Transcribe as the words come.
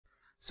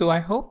So I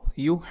hope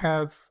you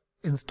have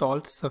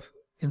installed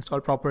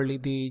properly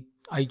the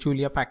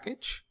iJulia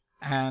package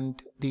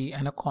and the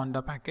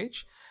Anaconda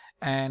package.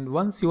 And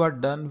once you are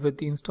done with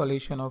the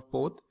installation of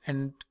both,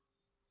 and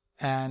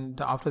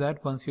after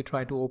that, once you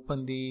try to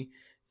open the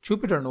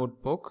Jupyter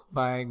Notebook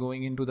by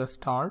going into the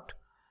Start,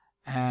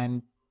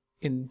 and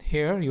in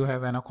here you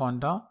have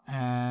Anaconda,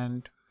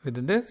 and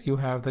within this you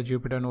have the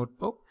Jupyter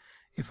Notebook.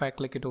 If I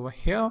click it over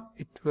here,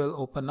 it will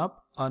open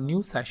up a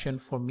new session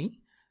for me,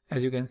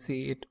 as you can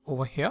see it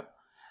over here.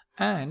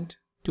 And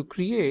to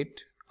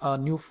create a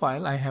new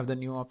file, I have the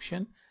new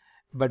option.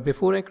 But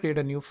before I create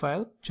a new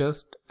file,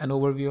 just an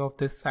overview of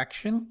this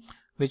section,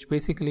 which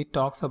basically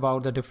talks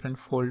about the different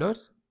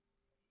folders,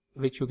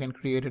 which you can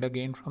create it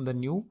again from the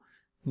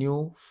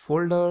new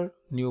folder,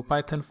 new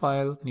Python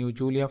file, new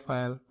Julia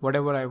file,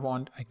 whatever I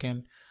want, I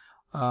can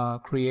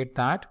create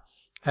that.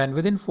 And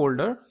within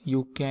folder,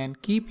 you can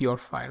keep your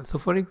file. So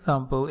for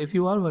example, if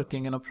you are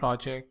working in a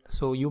project,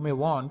 so you may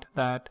want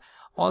that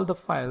all the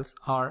files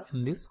are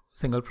in this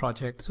single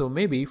project. So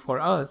maybe for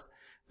us,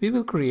 we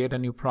will create a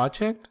new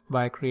project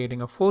by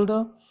creating a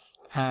folder.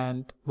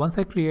 And once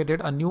I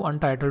created, a new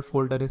untitled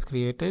folder is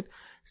created.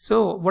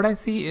 So what I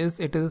see is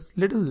it is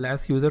little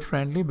less user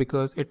friendly,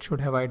 because it should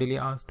have ideally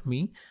asked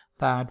me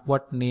that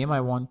what name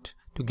I want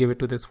to give it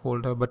to this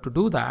folder. But to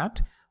do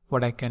that,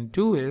 what I can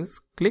do is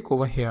click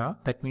over here.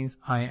 That means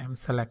I am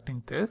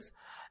selecting this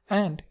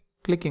and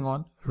clicking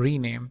on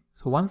rename.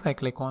 So once I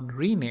click on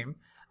rename,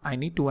 I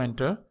need to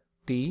enter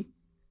the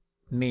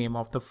name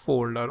of the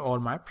folder or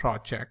my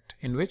project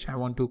in which I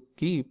want to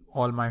keep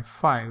all my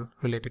file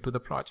related to the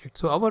project.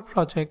 So our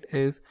project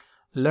is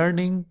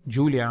learning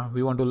Julia.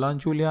 We want to learn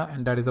Julia,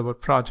 and that is our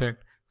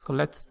project. So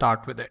let's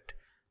start with it.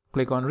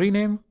 Click on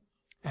rename,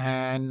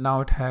 and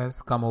now it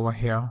has come over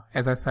here.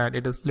 As I said,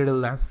 it is little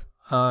less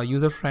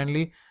user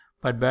friendly,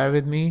 but bear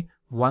with me.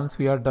 Once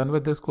we are done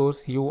with this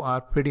course, you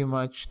are pretty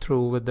much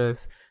through with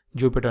this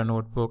Jupyter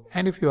Notebook.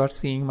 And if you are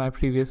seeing my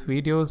previous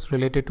videos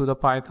related to the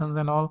Pythons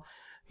and all,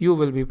 you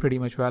will be pretty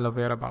much well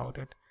aware about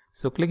it.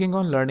 So clicking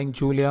on learning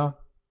Julia,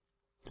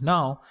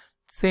 now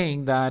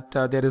saying that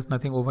there is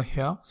nothing over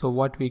here. So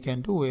what we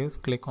can do is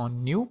click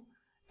on new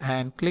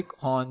and click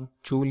on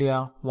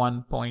Julia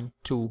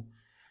 1.2.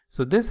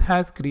 So this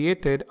has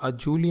created a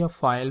Julia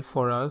file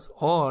for us,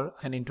 or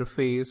an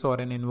interface or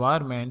an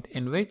environment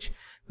in which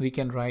we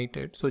can write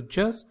it. So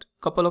just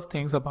a couple of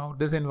things about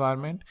this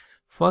environment.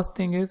 First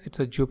thing is, it's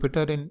a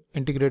Jupyter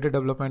integrated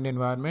development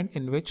environment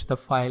in which the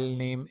file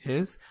name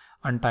is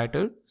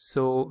Untitled.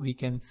 So we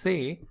can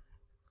say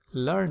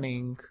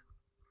learning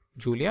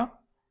Julia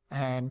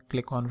and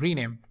click on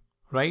rename,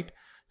 right?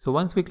 So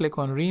once we click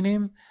on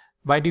rename,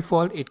 by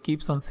default it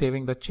keeps on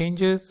saving the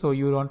changes, so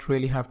you don't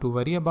really have to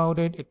worry about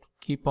it. It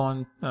keep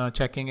on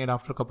checking it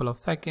after a couple of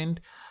seconds.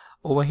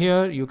 Over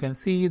here you can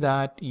see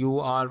that you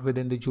are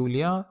within the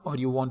Julia, or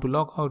you want to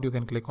log out, you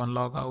can click on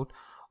log out.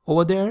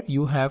 Over there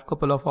you have a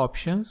couple of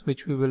options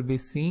which we will be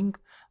seeing,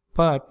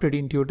 but pretty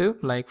intuitive,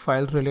 like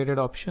file related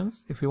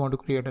options. If you want to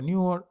create a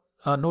new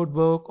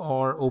notebook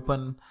or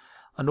open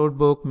a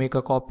notebook, make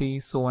a copy,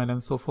 so on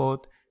and so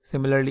forth.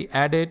 Similarly,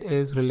 edit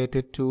is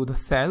related to the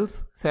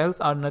cells. Cells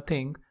are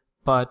nothing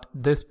but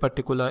this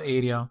particular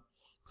area.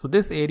 So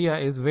this area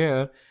is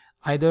where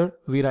either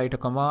we write a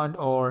command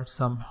or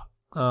some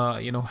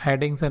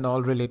headings and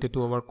all related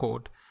to our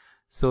code.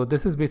 So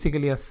this is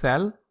basically a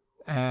cell,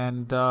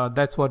 and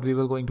that's what we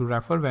will going to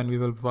refer when we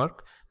will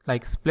work,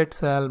 like split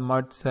cell,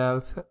 merge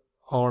cells,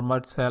 or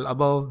merge cell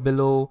above,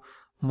 below,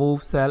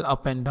 move cell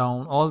up and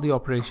down, all the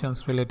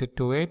operations related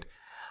to it.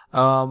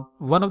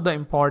 One of the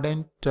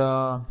important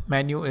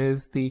menu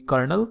is the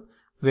kernel,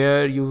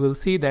 where you will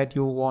see that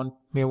you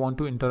may want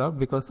to interrupt,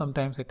 because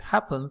sometimes it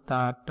happens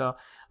that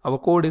our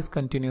code is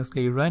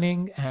continuously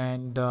running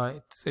and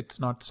it's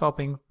not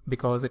stopping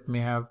because it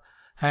may have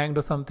hanged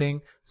or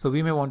something. So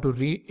we may want to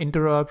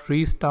interrupt,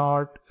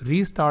 restart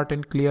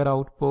and clear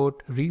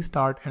output,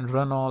 restart and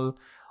run all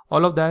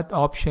of that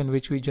option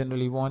which we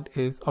generally want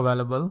is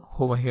available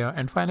over here.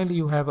 And finally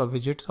you have a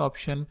widgets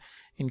option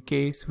in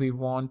case we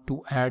want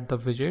to add the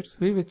widgets,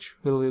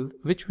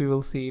 which we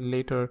will see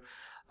later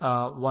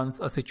once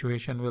a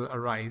situation will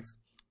arise.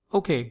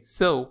 Okay,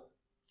 so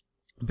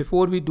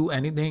before we do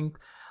anything,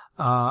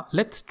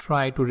 let's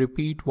try to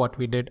repeat what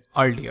we did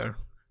earlier.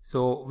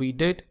 So we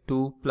did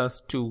 2 plus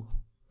 2,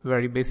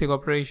 very basic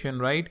operation,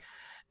 right?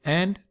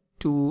 And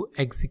to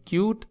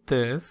execute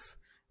this,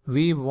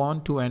 we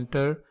want to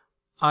enter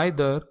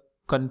either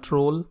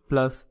Control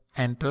plus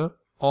enter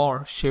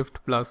or Shift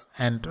plus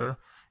enter.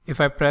 If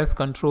I press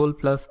Control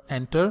plus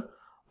enter,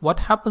 what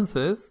happens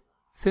is,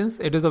 since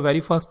it is the very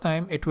first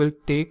time, it will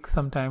take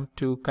some time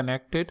to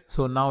connect it.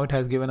 So now it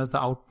has given us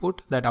the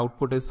output. That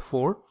output is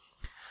 4.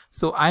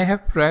 So I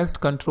have pressed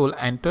Control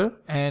enter,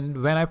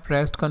 and when I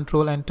pressed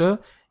Control enter,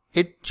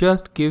 it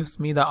just gives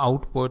me the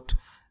output.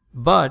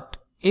 But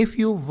if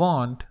you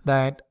want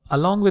that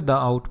along with the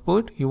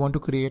output, you want to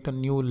create a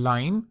new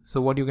line,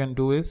 so what you can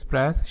do is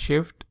press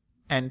Shift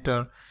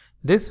enter.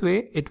 This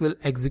way it will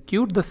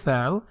execute the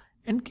cell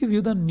and give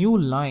you the new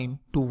line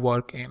to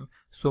work in.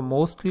 So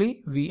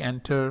mostly we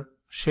enter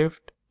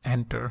shift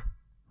enter.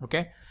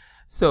 Okay,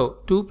 so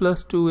 2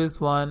 plus 2 is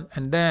 1,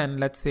 and then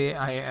let's say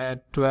I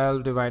add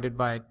 12 divided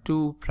by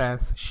 2,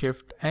 press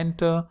shift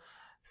enter,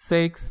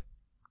 6.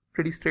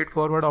 Pretty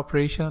straightforward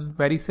operation,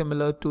 very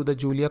similar to the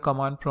Julia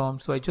command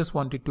prompt. So I just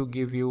wanted to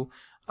give you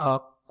a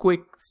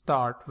quick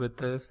start with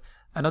this.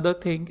 Another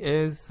thing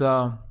is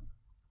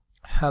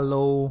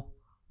hello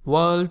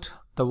world,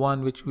 the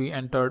one which we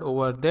entered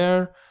over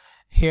there.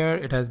 Here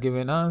it has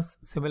given us.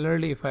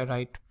 Similarly, if I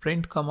write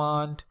print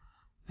command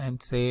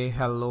and say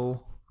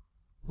hello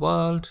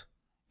world,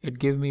 it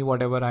gives me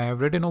whatever I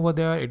have written over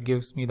there. It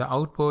gives me the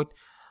output.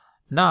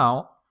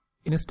 Now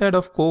instead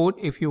of code,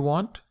 if you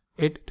want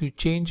it to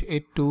change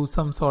it to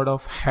some sort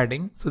of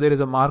heading, so there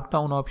is a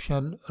markdown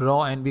option,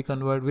 raw NB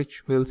convert,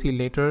 which we'll see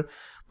later,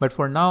 but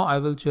for now I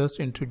will just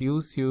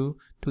introduce you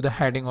to the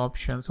heading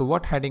option. So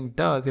what heading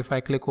does, if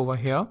I click over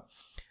here,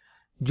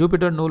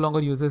 Jupyter no longer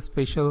uses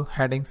special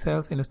heading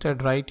cells.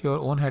 Instead, write your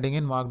own heading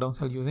in markdown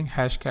cell using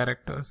hash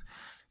characters.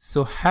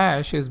 So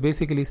hash is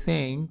basically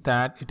saying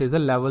that it is a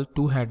level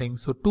 2 heading.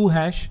 So 2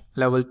 hash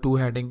level 2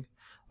 heading,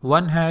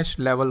 1 hash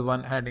level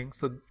 1 heading.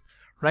 So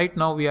right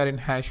now we are in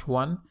hash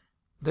 1.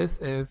 This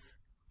is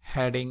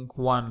heading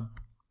 1,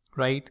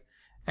 right?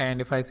 And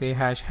if I say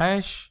hash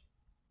hash,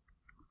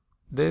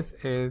 this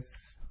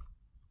is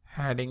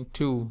heading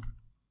 2.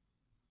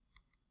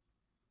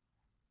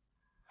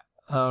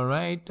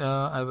 Alright,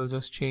 I will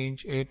just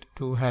change it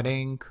to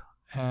heading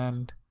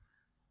and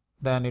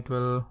then it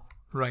will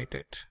write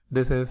it.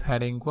 This is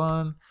heading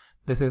 1,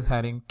 this is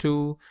heading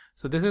 2.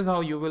 So this is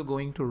how you will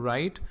going to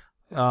write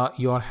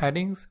your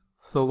headings.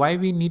 So why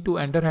we need to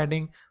enter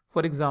heading?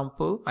 For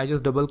example, I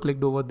just double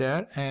clicked over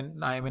there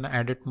and I am in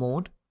edit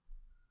mode.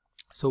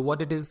 So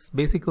what it is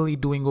basically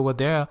doing over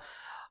there,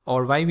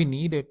 or why we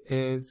need it,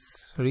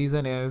 is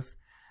reason is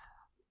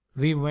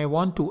we may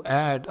want to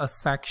add a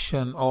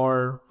section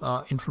or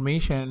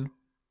information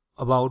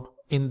about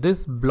in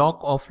this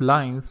block of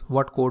lines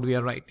what code we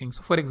are writing.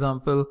 So for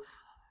example,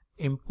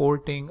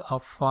 importing a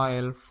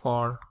file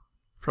for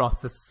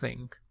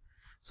processing.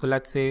 So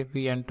let's say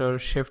we enter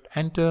shift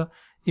enter,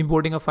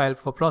 importing a file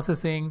for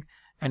processing,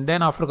 and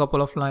then after a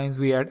couple of lines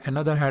we add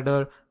another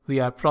header, we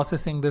are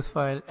processing this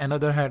file,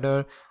 another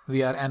header,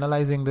 we are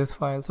analyzing this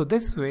file. So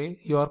this way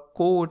your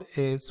code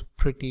is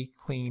pretty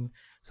clean.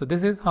 So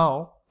this is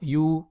how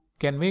you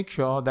can make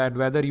sure that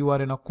whether you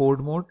are in a code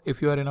mode,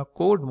 if you are in a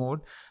code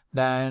mode,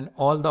 then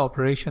all the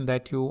operation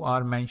that you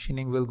are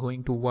mentioning will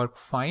going to work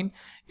fine.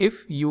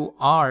 If you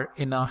are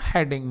in a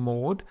heading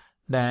mode,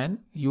 then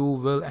you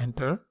will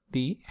enter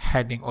the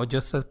heading or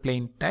just a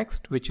plain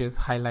text which is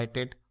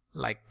highlighted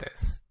like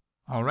this.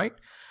 All right,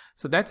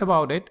 so that's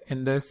about it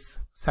in this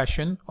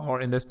session or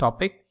in this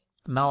topic.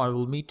 Now I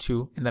will meet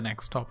you in the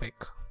next topic.